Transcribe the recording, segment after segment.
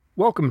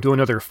Welcome to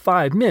another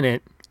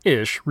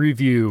 5-minute-ish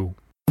review.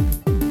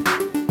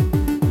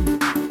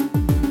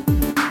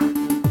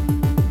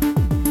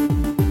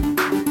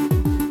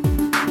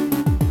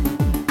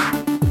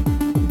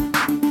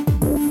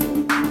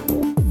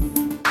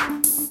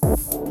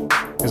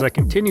 As I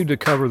continued to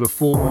cover the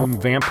full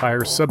moon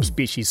vampire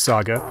subspecies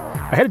saga,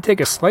 I had to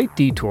take a slight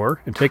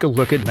detour and take a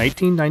look at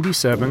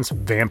 1997's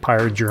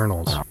Vampire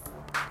Journals.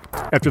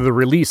 After the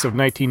release of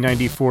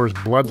 1994's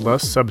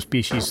Bloodlust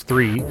Subspecies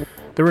 3,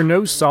 there were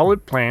no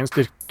solid plans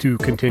to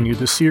continue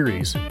the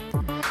series.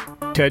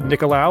 Ted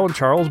Nicolau and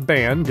Charles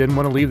Band didn't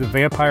want to leave the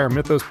vampire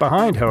mythos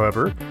behind,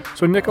 however,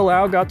 so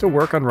Nicolau got to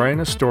work on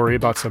writing a story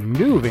about some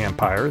new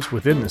vampires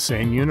within the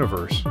same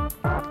universe.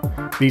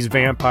 These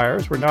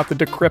vampires were not the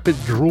decrepit,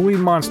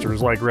 drooling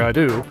monsters like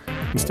Radu.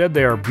 Instead,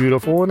 they are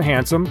beautiful and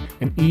handsome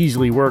and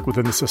easily work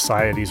within the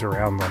societies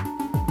around them.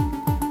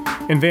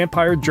 In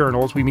Vampire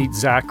Journals, we meet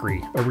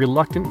Zachary, a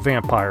reluctant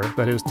vampire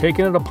that has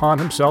taken it upon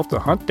himself to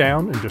hunt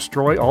down and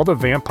destroy all the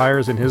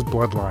vampires in his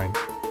bloodline.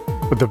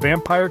 With the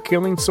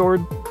vampire-killing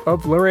sword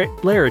of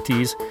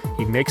Laertes,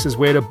 he makes his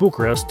way to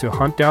Bucharest to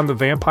hunt down the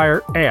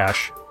vampire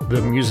Ash,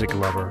 the music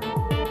lover.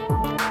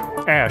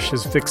 Ash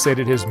has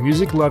fixated his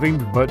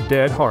music-loving but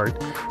dead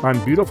heart on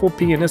beautiful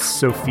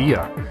pianist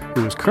Sophia,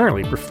 who is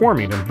currently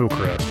performing in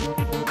Bucharest.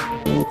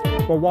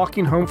 While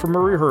walking home from a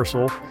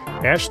rehearsal,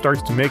 Ash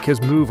starts to make his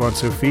move on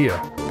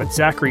Sophia, but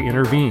Zachary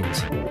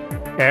intervenes.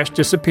 Ash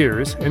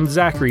disappears, and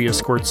Zachary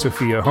escorts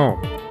Sophia home.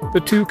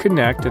 The two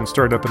connect and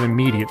start up an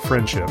immediate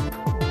friendship.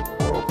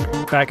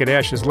 Back at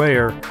Ash's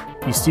lair,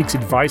 he seeks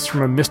advice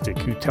from a mystic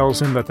who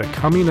tells him that the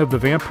coming of the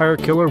vampire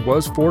killer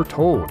was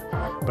foretold,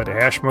 but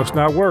Ash must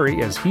not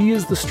worry, as he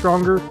is the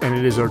stronger, and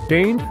it is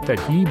ordained that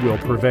he will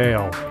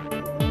prevail.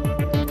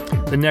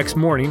 The next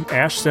morning,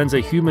 Ash sends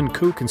a human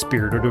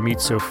co-conspirator to meet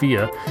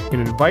Sophia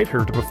and invite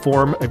her to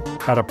perform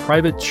at a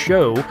private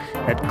show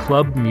at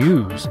Club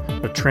Muse,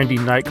 a trendy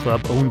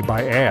nightclub owned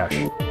by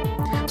Ash.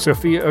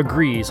 Sophia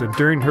agrees, and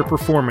during her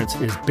performance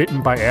is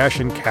bitten by Ash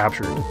and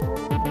captured.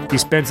 He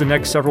spends the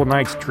next several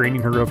nights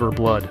draining her of her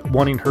blood,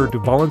 wanting her to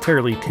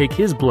voluntarily take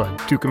his blood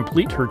to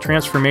complete her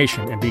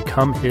transformation and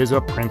become his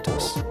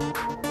apprentice.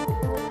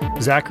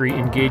 Zachary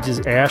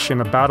engages Ash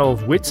in a battle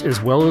of wits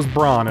as well as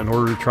brawn in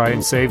order to try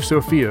and save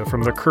Sophia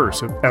from the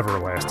curse of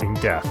everlasting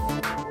death.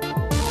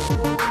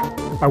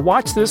 I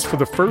watched this for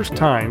the first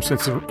time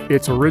since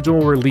its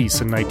original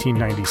release in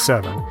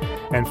 1997,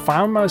 and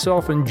found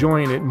myself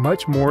enjoying it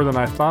much more than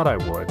I thought I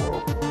would.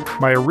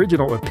 My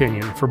original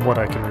opinion, from what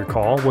I can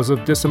recall, was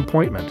of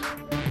disappointment.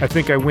 I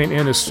think I went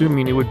in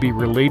assuming it would be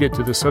related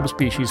to the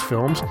subspecies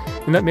films,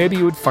 and that maybe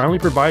it would finally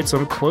provide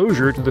some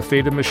closure to the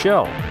fate of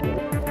Michelle.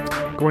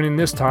 Going in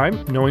this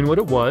time, knowing what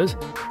it was,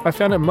 I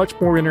found it much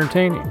more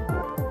entertaining.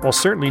 While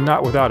certainly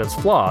not without its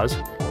flaws,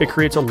 it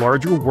creates a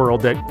larger world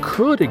that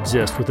could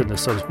exist within the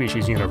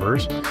subspecies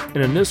universe,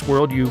 and in this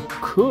world you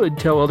could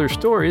tell other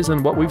stories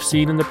than what we've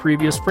seen in the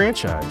previous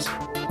franchise.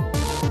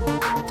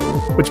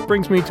 Which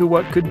brings me to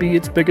what could be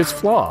its biggest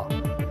flaw.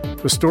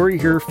 The story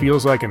here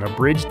feels like an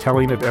abridged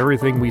telling of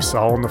everything we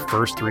saw in the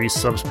first 3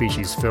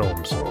 subspecies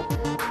films.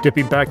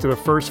 Dipping back to the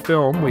first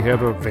film, we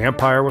have a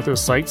vampire with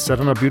his sights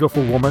set on a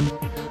beautiful woman,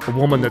 a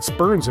woman that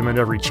spurns him at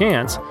every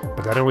chance,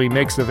 but that only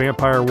makes the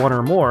vampire one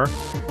or more,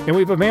 and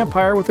we have a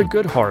vampire with a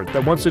good heart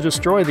that wants to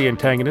destroy the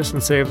antagonist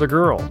and save the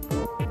girl.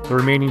 The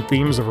remaining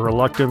themes of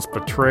reluctance,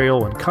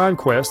 betrayal, and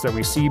conquest that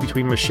we see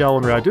between Michelle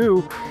and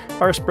Radu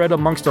are spread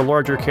amongst a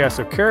larger cast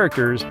of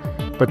characters,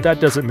 but that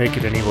doesn't make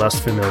it any less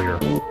familiar.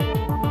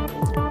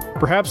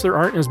 Perhaps there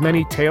aren't as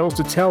many tales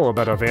to tell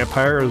about a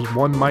vampire as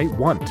one might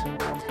want,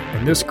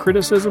 and this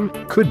criticism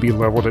could be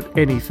leveled at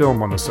any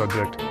film on the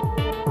subject.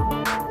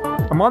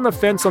 I'm on the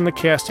fence on the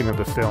casting of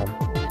the film.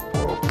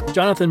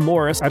 Jonathan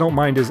Morris, I don't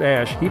mind as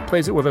Ash. He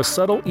plays it with a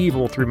subtle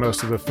evil through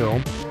most of the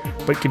film,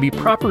 but can be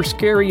proper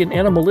scary and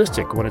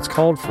animalistic when it's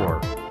called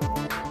for.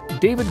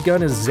 David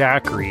Gunn as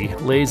Zachary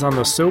lays on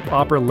the soap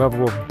opera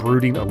level of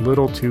brooding a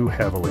little too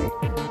heavily.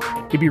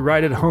 He'd be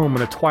right at home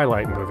in a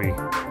Twilight movie.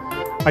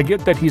 I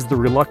get that he's the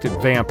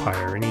reluctant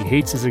vampire and he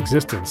hates his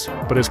existence,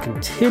 but his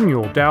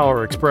continual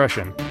dour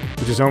expression,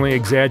 which is only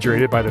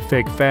exaggerated by the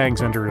fake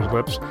fangs under his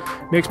lips,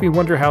 makes me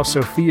wonder how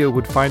Sophia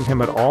would find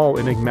him at all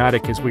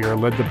enigmatic as we are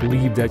led to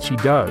believe that she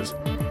does.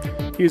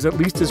 He is at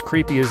least as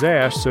creepy as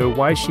Ash, so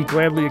why she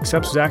gladly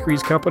accepts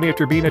Zachary's company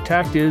after being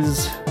attacked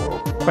is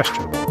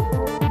questionable.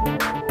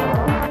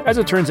 As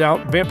it turns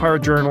out, Vampire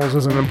Journals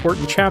is an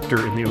important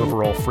chapter in the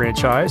overall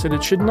franchise, and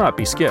it should not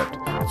be skipped.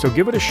 So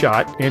give it a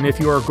shot, and if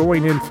you are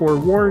going in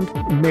forewarned,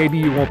 maybe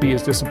you won't be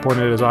as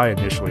disappointed as I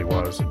initially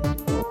was.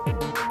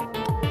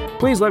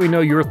 Please let me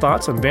know your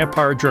thoughts on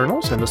Vampire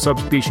Journals and the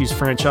Subspecies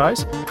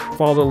franchise.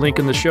 Follow the link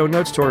in the show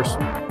notes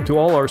to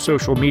all our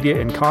social media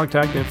and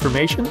contact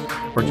information,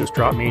 or just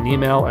drop me an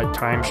email at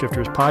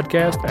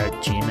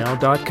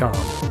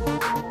timeshifterspodcast@gmail.com.